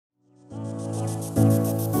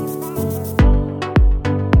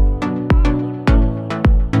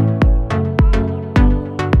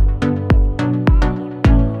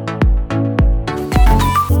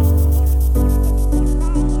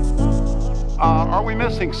Are we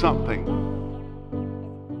missing something?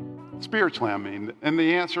 Spiritually, I mean. And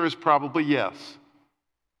the answer is probably yes.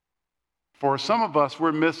 For some of us,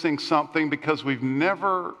 we're missing something because we've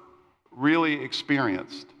never really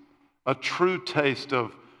experienced a true taste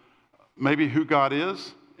of maybe who God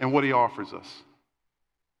is and what He offers us.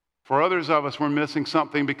 For others of us, we're missing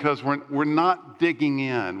something because we're not digging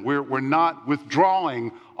in. We're not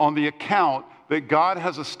withdrawing on the account that God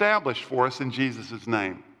has established for us in Jesus'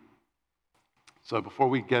 name. So before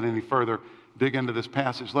we get any further, dig into this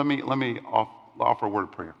passage, let me offer a word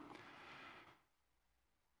of prayer.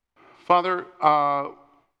 Father,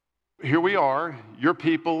 here we are, your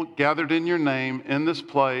people gathered in your name in this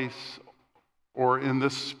place or in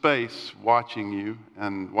this space watching you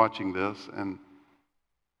and watching this. And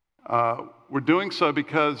we're doing so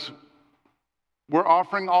because we're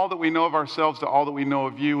offering all that we know of ourselves to all that we know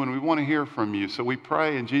of you, and we want to hear from you. So we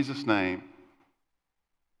pray in Jesus' name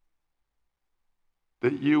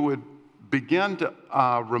that you would begin to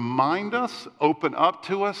remind us, open up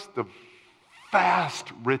to us the vast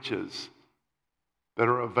riches that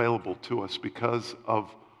are available to us because of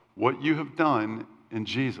what you have done in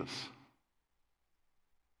Jesus.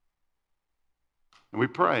 And we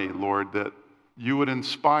pray, Lord, that you would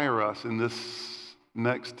inspire us in this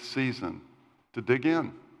next season to dig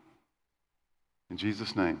in. In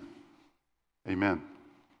Jesus' name, amen.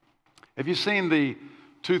 Have you seen the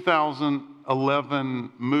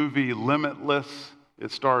 2011 movie Limitless?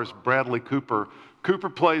 It stars Bradley Cooper.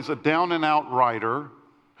 Cooper plays a down-and-out writer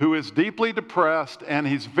who is deeply depressed, and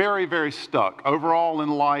he's very, very stuck overall in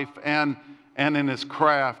life and in his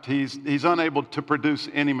craft. He's unable to produce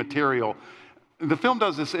any material. The film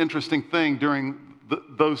does this interesting thing during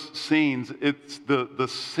those scenes. It's the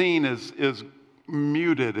scene is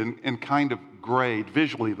muted and kind of grayed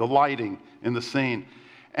visually, the lighting in the scene.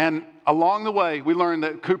 And along the way, we learn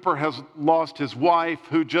that Cooper has lost his wife,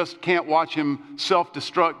 who just can't watch him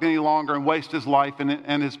self-destruct any longer and waste his life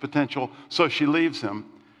and his potential, so she leaves him.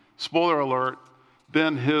 Spoiler alert.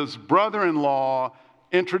 Then his brother-in-law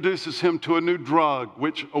introduces him to a new drug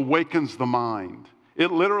which awakens the mind.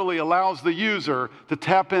 It literally allows the user to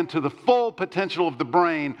tap into the full potential of the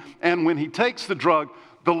brain, and when he takes the drug,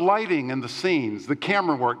 the lighting and the scenes, the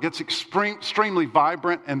camera work gets extremely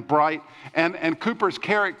vibrant and bright. And Cooper's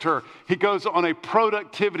character, he goes on a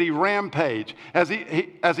productivity rampage. As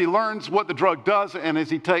he learns what the drug does and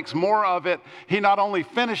as he takes more of it, he not only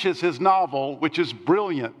finishes his novel, which is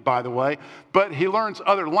brilliant, by the way, but he learns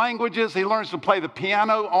other languages. He learns to play the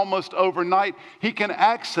piano almost overnight. He can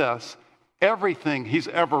access everything he's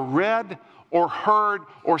ever read or heard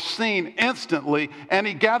or seen instantly, and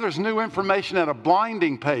he gathers new information at a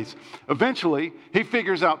blinding pace. Eventually, he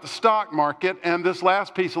figures out the stock market, and this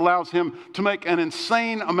last piece allows him to make an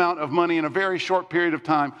insane amount of money in a very short period of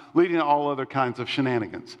time, leading to all other kinds of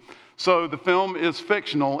shenanigans. So the film is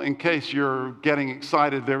fictional, in case you're getting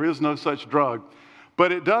excited. There is no such drug.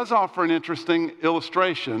 But it does offer an interesting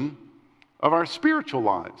illustration of our spiritual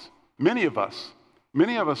lives. Many of us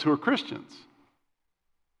who are Christians,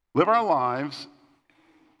 live our lives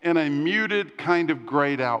in a muted, kind of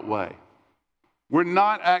grayed out way. We're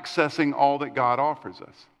not accessing all that God offers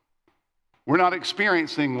us. We're not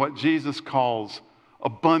experiencing what Jesus calls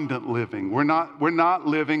abundant living. We're not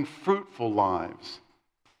living fruitful lives.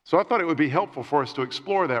 So I thought it would be helpful for us to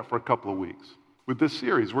explore that for a couple of weeks with this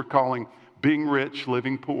series we're calling Being Rich,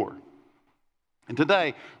 Living Poor. And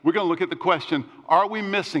today, we're going to look at the question, are we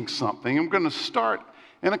missing something? And we're going to start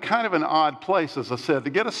in a kind of an odd place, as I said.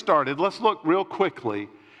 To get us started, let's look real quickly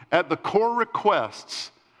at the core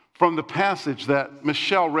requests from the passage that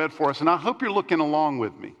Michelle read for us. And I hope you're looking along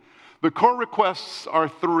with me. The core requests are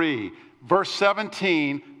three. Verse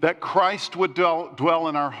 17, that Christ would dwell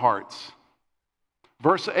in our hearts.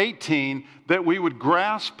 Verse 18, that we would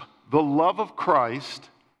grasp the love of Christ.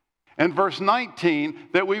 And verse 19,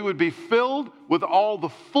 that we would be filled with all the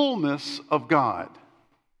fullness of God.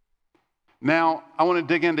 Now, I want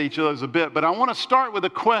to dig into each of those a bit, but I want to start with a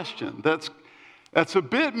question that's a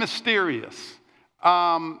bit mysterious.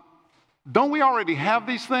 Don't we already have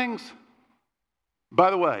these things? By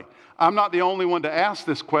the way, I'm not the only one to ask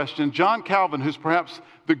this question. John Calvin, who's perhaps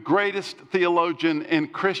the greatest theologian in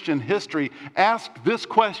Christian history, asked this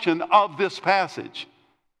question of this passage.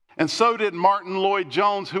 And so did Martin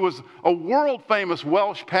Lloyd-Jones, who was a world-famous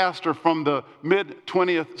Welsh pastor from the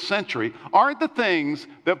mid-20th century. Aren't the things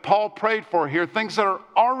that Paul prayed for here things that are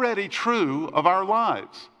already true of our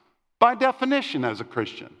lives, by definition as a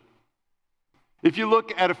Christian? If you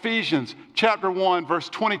look at Ephesians chapter 1, verse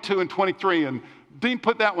 22 and 23, and Dean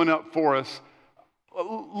put that one up for us.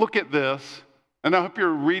 Look at this, and I hope you're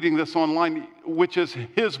reading this online, which is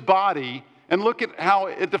his body and look at how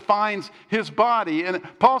it defines his body. And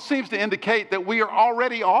Paul seems to indicate that we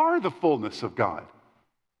already are the fullness of God.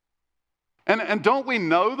 And don't we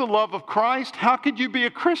know the love of Christ? How could you be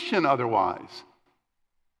a Christian otherwise?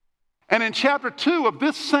 And in chapter 2 of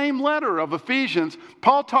this same letter of Ephesians,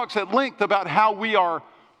 Paul talks at length about how we are,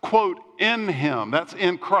 quote, in him. That's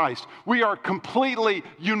in Christ. We are completely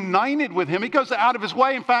united with him. He goes out of his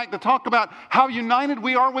way, in fact, to talk about how united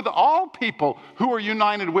we are with all people who are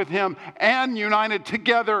united with him and united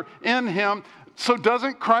together in him. So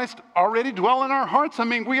doesn't Christ already dwell in our hearts? I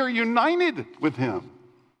mean, we are united with him.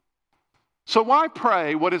 So why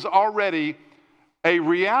pray what is already a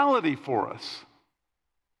reality for us?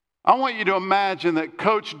 I want you to imagine that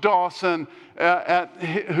Coach Dawson,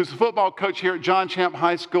 who's a football coach here at John Champ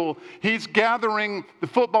High School, he's gathering the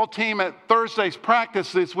football team at Thursday's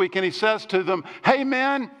practice this week, and he says to them, "Hey,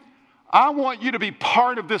 men, I want you to be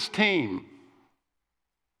part of this team."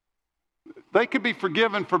 They could be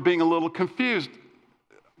forgiven for being a little confused.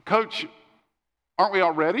 Coach, aren't we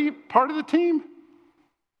already part of the team?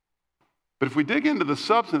 But if we dig into the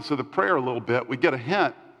substance of the prayer a little bit, we get a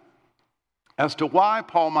hint as to why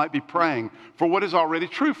Paul might be praying for what is already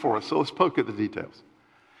true for us. So let's poke at the details.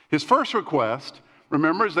 His first request,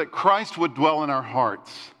 remember, is that Christ would dwell in our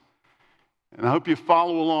hearts. And I hope you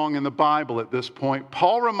follow along in the Bible at this point.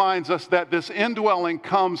 Paul reminds us that this indwelling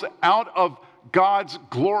comes out of God's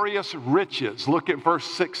glorious riches. Look at verse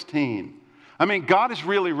 16. I mean, God is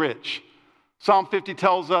really rich. Psalm 50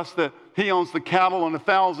 tells us that he owns the cattle on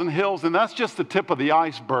 1,000 hills, and that's just the tip of the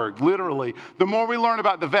iceberg, literally. The more we learn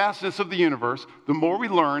about the vastness of the universe, the more we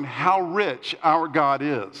learn how rich our God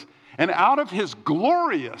is. And out of his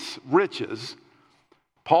glorious riches,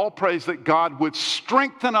 Paul prays that God would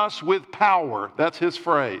strengthen us with power. That's his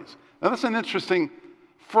phrase. Now, that's an interesting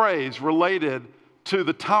phrase related to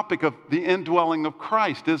the topic of the indwelling of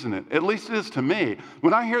Christ, isn't it? At least it is to me.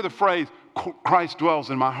 When I hear the phrase, Christ dwells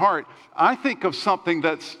in my heart, I think of something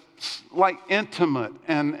that's like intimate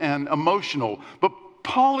and emotional. But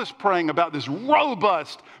Paul is praying about this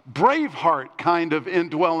robust, Braveheart kind of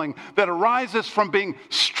indwelling that arises from being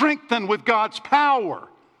strengthened with God's power.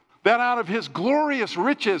 That out of his glorious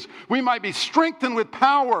riches, we might be strengthened with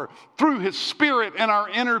power through his Spirit in our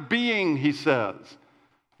inner being, he says.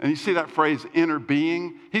 And you see that phrase, inner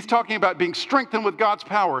being? He's talking about being strengthened with God's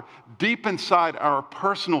power deep inside our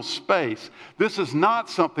personal space. This is not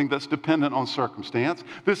something that's dependent on circumstance.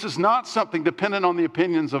 This is not something dependent on the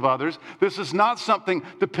opinions of others. This is not something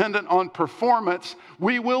dependent on performance.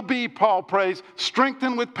 We will be, Paul prays,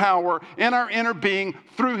 strengthened with power in our inner being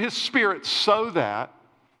through his Spirit so that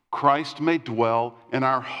Christ may dwell in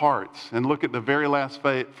our hearts. And look at the very last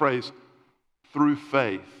phrase, through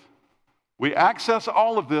faith. We access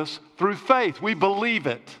all of this through faith. We believe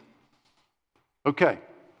it. Okay.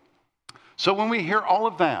 So when we hear all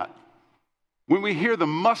of that, when we hear the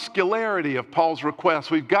muscularity of Paul's request,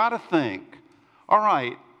 we've got to think, all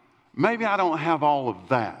right, maybe I don't have all of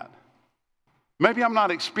that. Maybe I'm not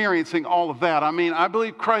experiencing all of that. I mean, I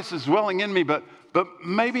believe Christ is dwelling in me, but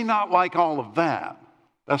maybe not like all of that.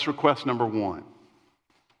 That's request number one.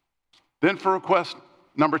 Then for request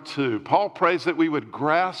number two, Paul prays that we would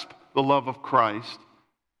grasp the love of Christ.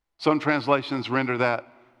 Some translations render that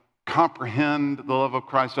comprehend the love of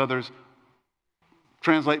Christ. Others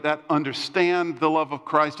translate that understand the love of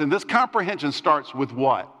Christ. And this comprehension starts with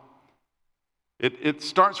what? It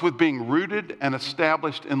starts with being rooted and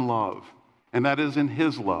established in love. And that is in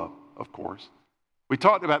his love, of course. We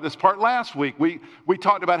talked about this part last week. We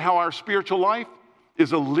talked about how our spiritual life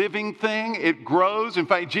is a living thing. It grows. In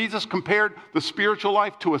fact, Jesus compared the spiritual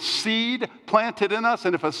life to a seed planted in us.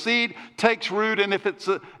 And if a seed takes root and if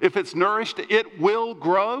it's nourished, it will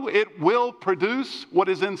grow. It will produce what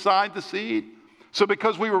is inside the seed. So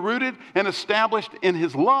because we were rooted and established in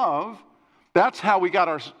his love, that's how we got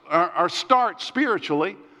our start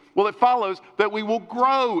spiritually. Well, it follows that we will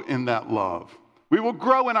grow in that love. We will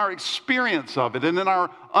grow in our experience of it and in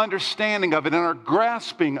our understanding of it and our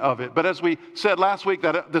grasping of it. But as we said last week,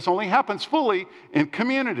 that this only happens fully in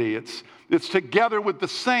community. It's together with the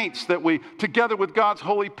saints together with God's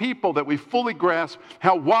holy people, that we fully grasp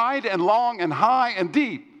how wide and long and high and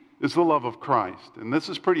deep is the love of Christ. And this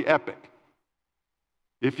is pretty epic.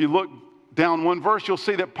 If you look down one verse, you'll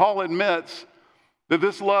see that Paul admits that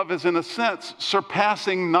this love is, in a sense,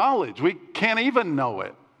 surpassing knowledge. We can't even know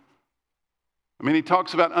it. I mean, he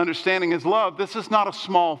talks about understanding his love. This is not a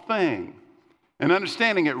small thing. And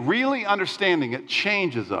really understanding it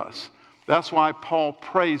changes us. That's why Paul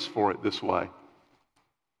prays for it this way.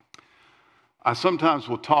 I sometimes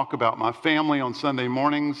will talk about my family on Sunday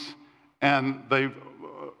mornings, and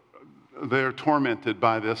they're tormented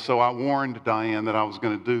by this, so I warned Diane that I was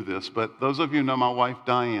going to do this. But those of you who know my wife,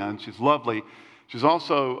 Diane, she's lovely. She's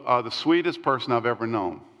also the sweetest person I've ever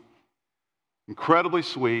known. Incredibly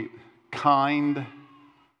sweet, kind,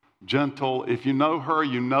 gentle. If you know her,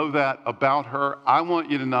 you know that about her. I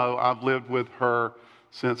want you to know I've lived with her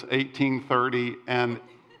since 1830, and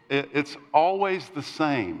it's always the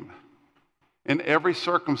same. In every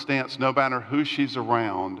circumstance, no matter who she's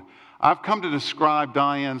around, I've come to describe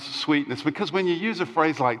Diane's sweetness because when you use a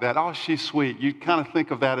phrase like that, oh, she's sweet, you kind of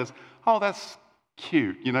think of that as, oh, that's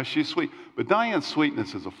cute, she's sweet. But Diane's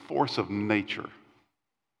sweetness is a force of nature.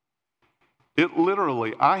 It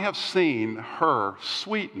literally, I have seen her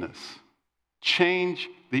sweetness change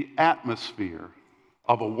the atmosphere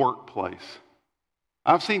of a workplace.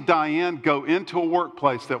 I've seen Diane go into a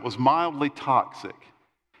workplace that was mildly toxic.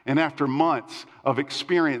 And after months of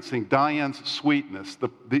experiencing Diane's sweetness,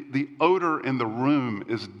 the odor in the room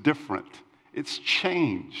is different. It's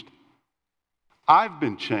changed. I've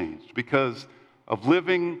been changed because of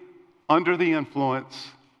living under the influence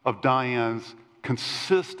of Diane's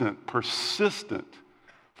consistent, persistent,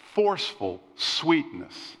 forceful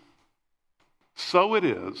sweetness. So it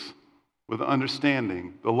is with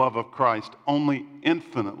understanding the love of Christ, only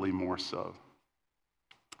infinitely more so.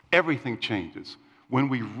 Everything changes when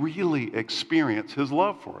we really experience his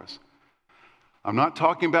love for us. I'm not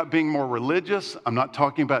talking about being more religious. I'm not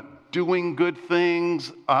talking about doing good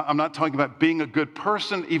things. I'm not talking about being a good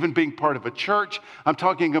person, even being part of a church. I'm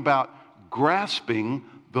talking about grasping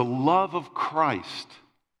the love of Christ.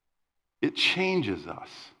 It changes us.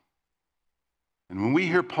 And when we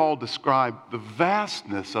hear Paul describe the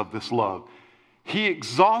vastness of this love, he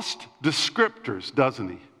exhausts descriptors, doesn't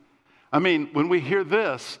he? I mean, when we hear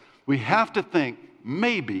this, we have to think,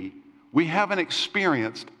 maybe we haven't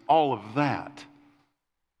experienced all of that.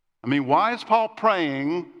 I mean, why is Paul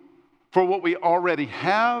praying for what we already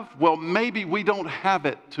have? Well, maybe we don't have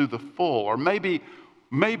it to the full, or maybe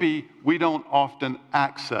we don't often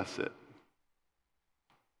access it.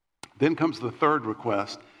 Then comes the third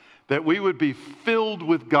request, that we would be filled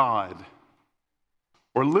with God.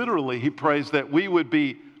 Or literally, he prays that we would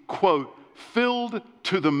be, quote, filled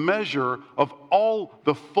to the measure of all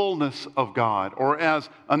the fullness of God. Or as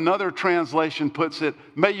another translation puts it,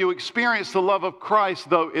 may you experience the love of Christ,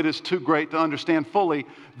 though it is too great to understand fully.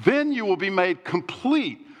 Then you will be made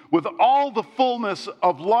complete with all the fullness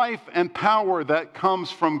of life and power that comes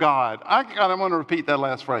from God. I want to repeat that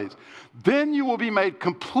last phrase. Then you will be made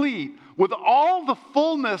complete with all the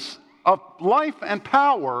fullness of life and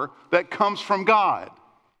power that comes from God.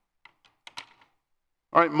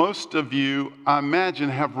 All right, most of you, I imagine,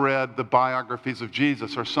 have read the biographies of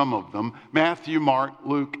Jesus, or some of them, Matthew, Mark,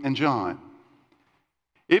 Luke, and John.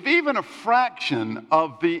 If even a fraction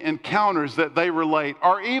of the encounters that they relate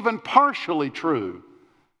are even partially true,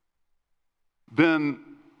 then,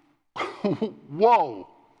 whoa.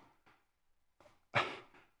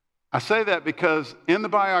 I say that because in the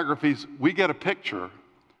biographies, we get a picture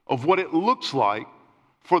of what it looks like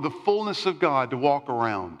for the fullness of God to walk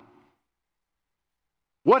around.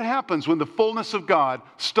 What happens when the fullness of God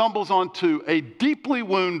stumbles onto a deeply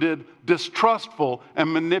wounded, distrustful,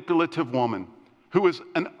 and manipulative woman who is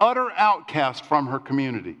an utter outcast from her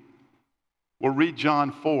community? We'll read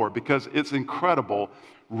John 4 because it's incredible.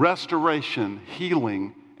 Restoration,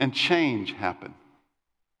 healing, and change happen.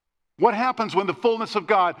 What happens when the fullness of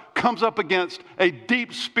God comes up against a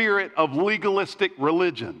deep spirit of legalistic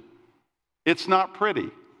religion? It's not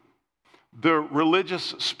pretty. The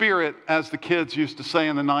religious spirit, as the kids used to say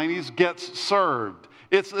in the 90s, gets served.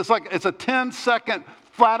 It's like it's a 10-second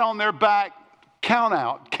flat on their back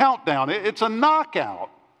countdown. It's a knockout.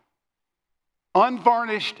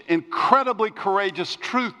 Unvarnished, incredibly courageous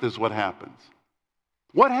truth is what happens.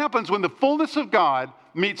 What happens when the fullness of God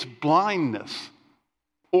meets blindness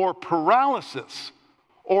or paralysis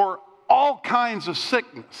or all kinds of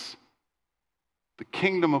sickness? The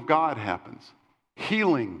kingdom of God happens.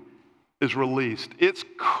 Healing is released. It's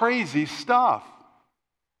crazy stuff.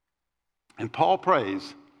 And Paul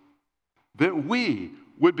prays that we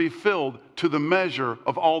would be filled to the measure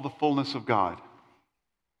of all the fullness of God.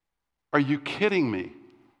 Are you kidding me?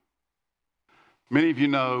 Many of you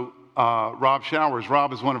know Rob Showers.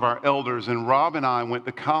 Rob is one of our elders, and Rob and I went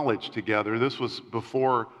to college together. This was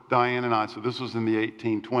before Diane and I, so this was in the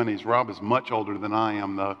 1820s. Rob is much older than I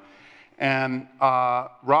am, though. And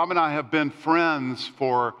Rob and I have been friends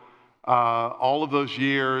for all of those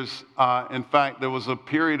years. In fact, there was a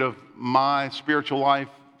period of my spiritual life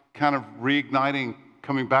kind of reigniting,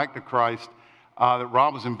 coming back to Christ, that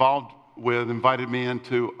Rob was involved with, invited me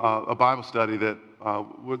into a Bible study that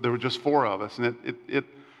there were just four of us. And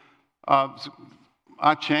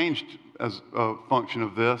I changed as a function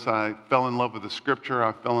of this. I fell in love with the Scripture.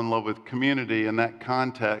 I fell in love with community in that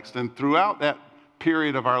context. And throughout that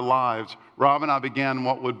period of our lives, Rob and I began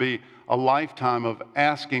what would be a lifetime of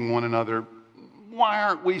asking one another, why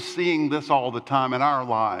aren't we seeing this all the time in our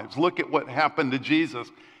lives? Look at what happened to Jesus.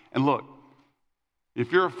 And look,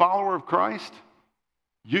 if you're a follower of Christ,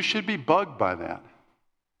 you should be bugged by that.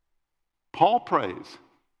 Paul prays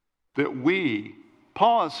that we,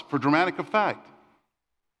 pause for dramatic effect,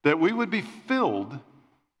 that we would be filled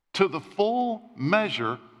to the full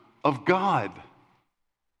measure of God.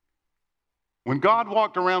 When God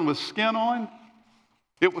walked around with skin on,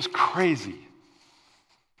 it was crazy.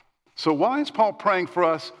 So why is Paul praying for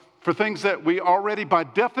us for things that we already, by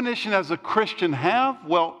definition as a Christian, have?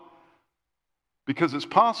 Well, because it's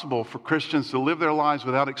possible for Christians to live their lives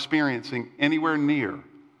without experiencing anywhere near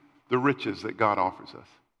the riches that God offers us.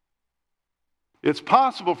 It's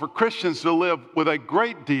possible for Christians to live with a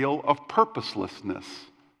great deal of purposelessness.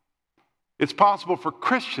 It's possible for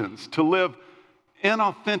Christians to live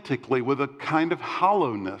inauthentically with a kind of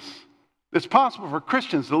hollowness. It's possible for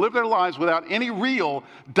Christians to live their lives without any real,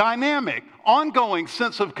 dynamic, ongoing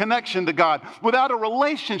sense of connection to God, without a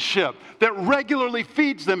relationship that regularly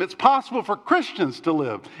feeds them. It's possible for Christians to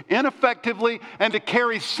live ineffectively and to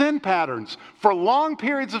carry sin patterns for long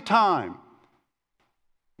periods of time.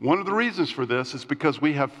 One of the reasons for this is because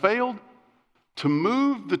we have failed to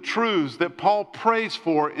move the truths that Paul prays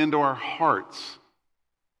for into our hearts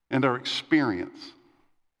and our experience.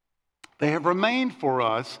 They have remained for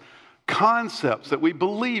us concepts that we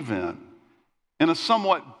believe in a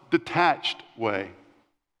somewhat detached way.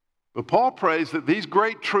 But Paul prays that these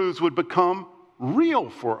great truths would become real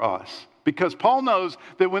for us, because Paul knows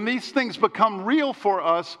that when these things become real for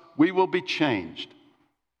us, we will be changed.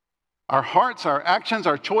 Our hearts, our actions,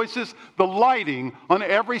 our choices, the lighting on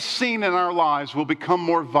every scene in our lives will become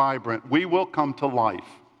more vibrant. We will come to life.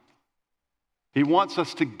 He wants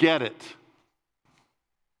us to get it.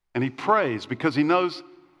 And he prays because he knows,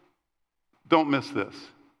 don't miss this,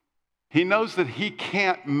 he knows that he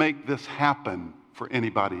can't make this happen for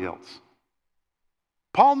anybody else.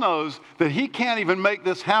 Paul knows that he can't even make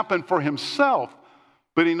this happen for himself,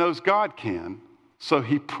 but he knows God can, so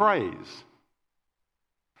he prays.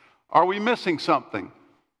 Are we missing something?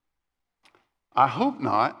 I hope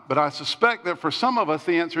not, but I suspect that for some of us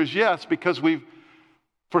the answer is yes, because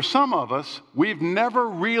for some of us, we've never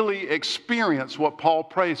really experienced what Paul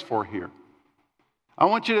prays for here. I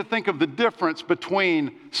want you to think of the difference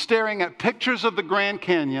between staring at pictures of the Grand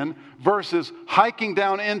Canyon versus hiking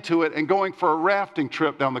down into it and going for a rafting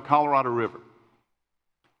trip down the Colorado River.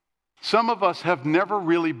 Some of us have never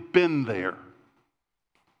really been there.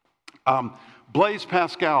 Blaise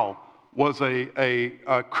Pascal was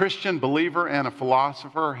a Christian believer and a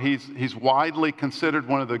philosopher. He's widely considered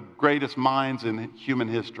one of the greatest minds in human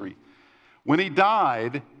history. When he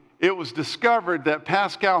died, it was discovered that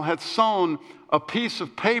Pascal had sewn a piece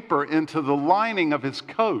of paper into the lining of his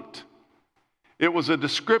coat. It was a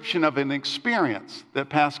description of an experience that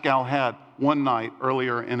Pascal had one night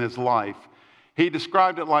earlier in his life. He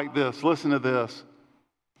described it like this. Listen to this.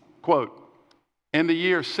 Quote, in the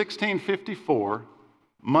year 1654,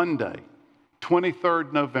 Monday,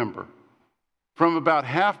 23rd November, from about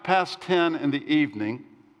 10:30 in the evening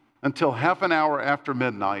until half an hour after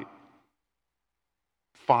midnight,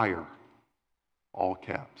 fire, all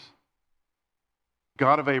caps.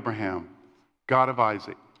 God of Abraham, God of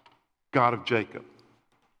Isaac, God of Jacob,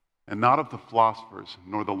 and not of the philosophers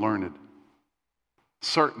nor the learned.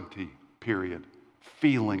 Certainty, period.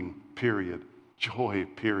 Feeling, period. Joy,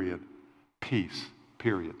 period. Peace,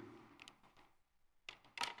 period.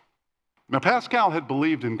 Now, Pascal had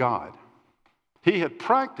believed in God. He had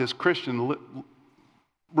practiced Christian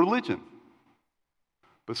religion.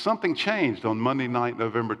 But something changed on Monday night,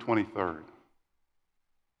 November 23rd.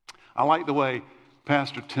 I like the way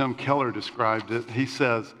Pastor Tim Keller described it. He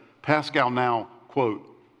says, Pascal now, quote,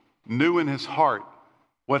 knew in his heart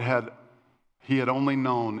what he had only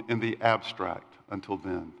known in the abstract until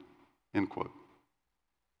then, end quote.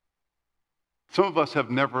 Some of us have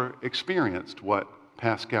never experienced what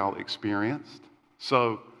Pascal experienced,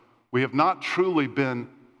 so we have not truly been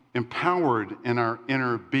empowered in our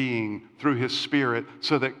inner being through his Spirit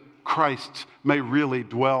so that Christ may really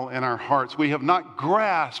dwell in our hearts. We have not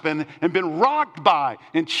grasped and been rocked by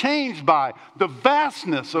and changed by the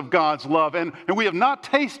vastness of God's love, and we have not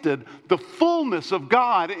tasted the fullness of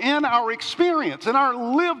God in our experience, in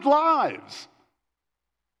our lived lives.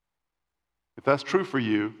 If that's true for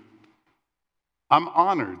you, I'm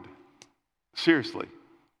honored, seriously,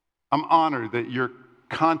 I'm honored that you're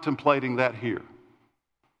contemplating that here.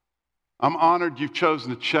 I'm honored you've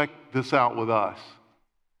chosen to check this out with us.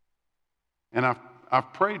 And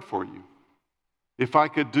I've prayed for you. If I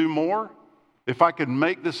could do more, if I could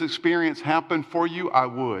make this experience happen for you, I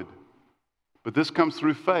would. But this comes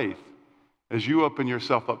through faith as you open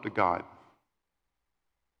yourself up to God.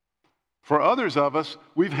 For others of us,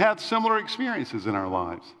 we've had similar experiences in our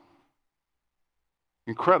lives.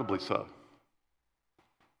 Incredibly so.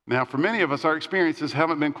 Now, for many of us, our experiences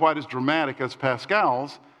haven't been quite as dramatic as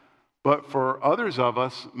Pascal's, but for others of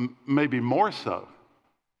us, maybe more so.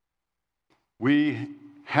 We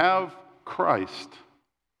have Christ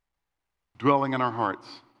dwelling in our hearts.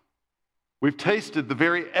 We've tasted the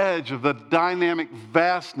very edge of the dynamic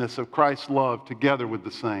vastness of Christ's love together with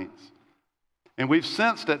the saints. And we've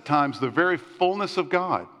sensed at times the very fullness of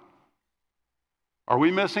God. Are we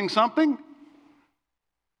missing something?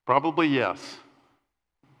 Probably yes.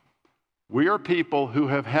 We are people who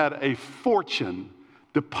have had a fortune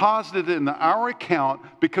deposited in our account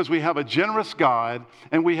because we have a generous God,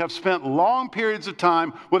 and we have spent long periods of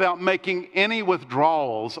time without making any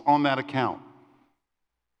withdrawals on that account.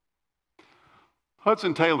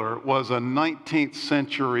 Hudson Taylor was a 19th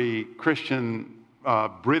century Christian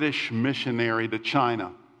British missionary to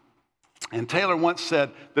China. And Taylor once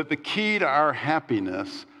said that the key to our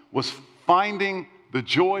happiness was finding the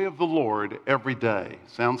joy of the Lord every day.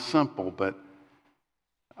 Sounds simple, but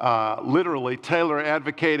literally, Taylor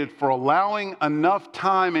advocated for allowing enough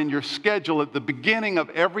time in your schedule at the beginning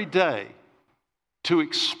of every day to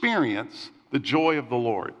experience the joy of the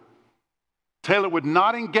Lord. Taylor would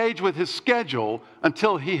not engage with his schedule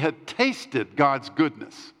until he had tasted God's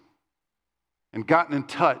goodness and gotten in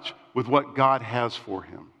touch with what God has for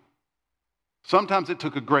him. Sometimes it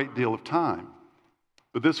took a great deal of time,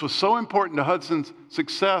 but this was so important to Hudson's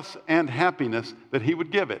success and happiness that he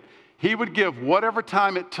would give it. He would give whatever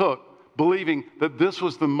time it took, believing that this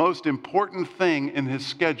was the most important thing in his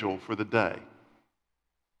schedule for the day.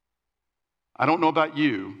 I don't know about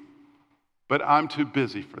you, but I'm too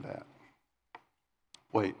busy for that.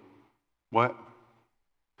 Wait, what?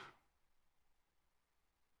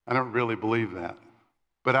 I don't really believe that.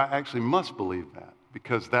 But I actually must believe that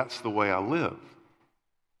because that's the way I live.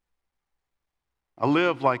 I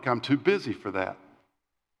live like I'm too busy for that.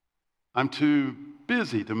 I'm too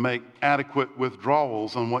busy to make adequate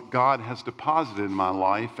withdrawals on what God has deposited in my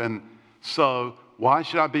life. And so why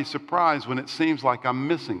should I be surprised when it seems like I'm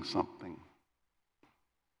missing something?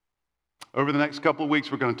 Over the next couple of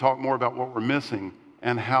weeks, we're going to talk more about what we're missing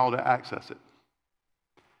and how to access it.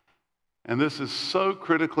 And this is so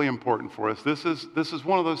critically important for us. This is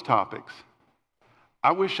one of those topics.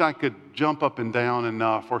 I wish I could jump up and down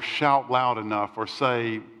enough or shout loud enough or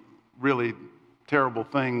say really terrible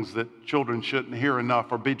things that children shouldn't hear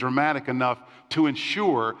enough or be dramatic enough to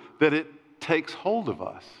ensure that it takes hold of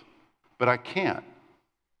us. But I can't.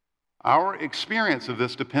 Our experience of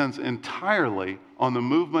this depends entirely on the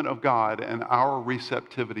movement of God and our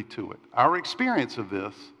receptivity to it. Our experience of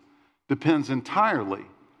this depends entirely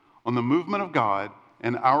on the movement of God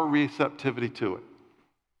and our receptivity to it.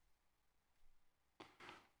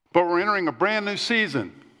 But we're entering a brand new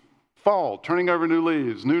season. Fall, turning over new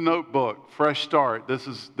leaves, new notebook, fresh start. This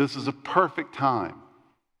is a perfect time.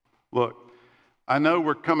 Look, I know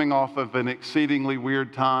we're coming off of an exceedingly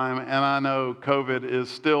weird time, and I know COVID is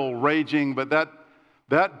still raging, but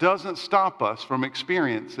that doesn't stop us from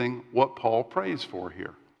experiencing what Paul prays for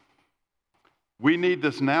here. We need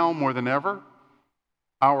this now more than ever.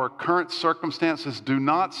 Our current circumstances do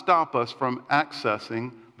not stop us from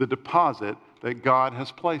accessing the deposit that God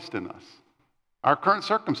has placed in us. Our current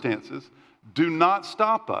circumstances do not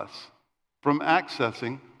stop us from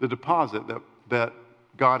accessing the deposit that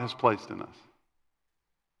God has placed in us.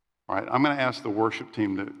 All right, I'm going to ask the worship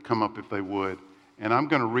team to come up if they would, and I'm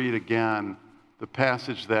going to read again the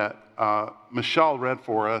passage that Michelle read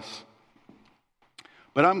for us,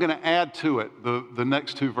 but I'm going to add to it the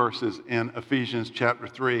next two verses in Ephesians chapter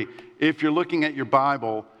 3. If you're looking at your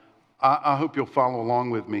Bible, I hope you'll follow along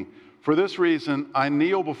with me. For this reason, I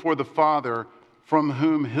kneel before the Father, from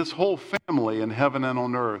whom his whole family in heaven and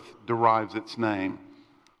on earth derives its name.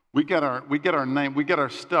 We get our name, we get our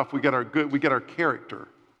stuff, we get our good, we get our character.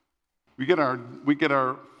 We get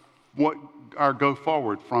our go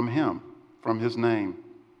forward from him, from his name.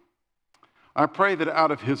 I pray that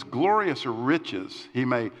out of his glorious riches he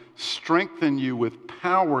may strengthen you with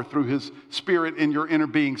power through his Spirit in your inner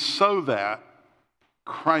being, so that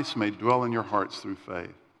Christ may dwell in your hearts through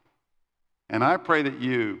faith. And I pray that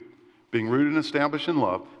you, being rooted and established in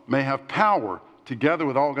love, may have power, together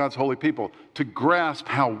with all God's holy people, to grasp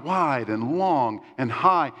how wide and long and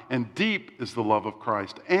high and deep is the love of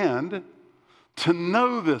Christ, and to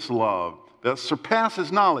know this love that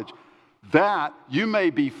surpasses knowledge, that you may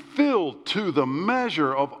be filled to the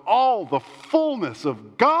measure of all the fullness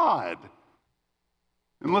of God.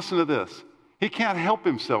 And listen to this. He can't help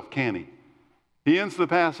himself, can he? He ends the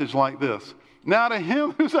passage like this. Now to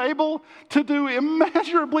him who's able to do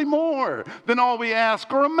immeasurably more than all we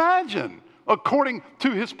ask or imagine, according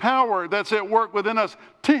to his power that's at work within us,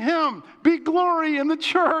 to him be glory in the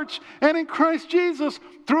church and in Christ Jesus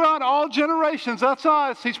throughout all generations. That's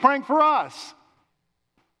us. He's praying for us.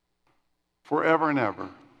 Forever and ever.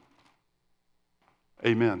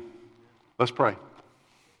 Amen. Let's pray.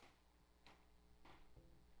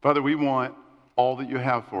 Father, we want all that you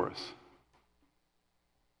have for us.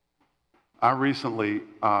 I recently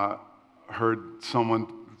heard someone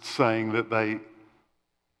saying that they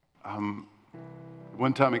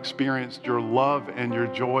one time experienced your love and your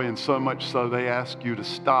joy, and so much so they asked you to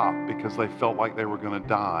stop because they felt like they were going to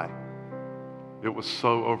die. It was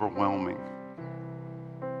so overwhelming.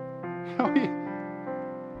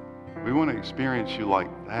 We want to experience you like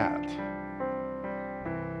that.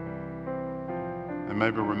 And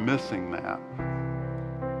maybe we're missing that.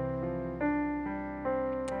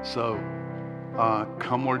 So,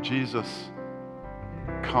 come Lord Jesus.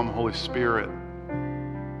 Come Holy Spirit.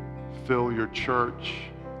 Fill your church.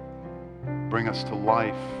 Bring us to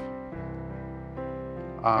life.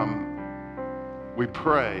 We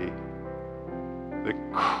pray that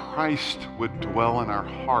Christ would dwell in our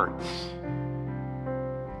hearts.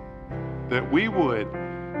 That we would,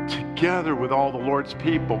 together with all the Lord's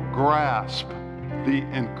people, grasp the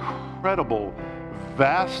incredible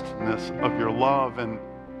vastness of your love, and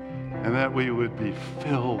that we would be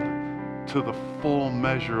filled to the full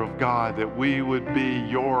measure of God, that we would be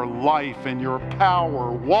your life and your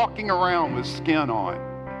power walking around with skin on.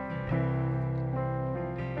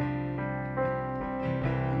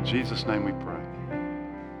 In Jesus' name we pray.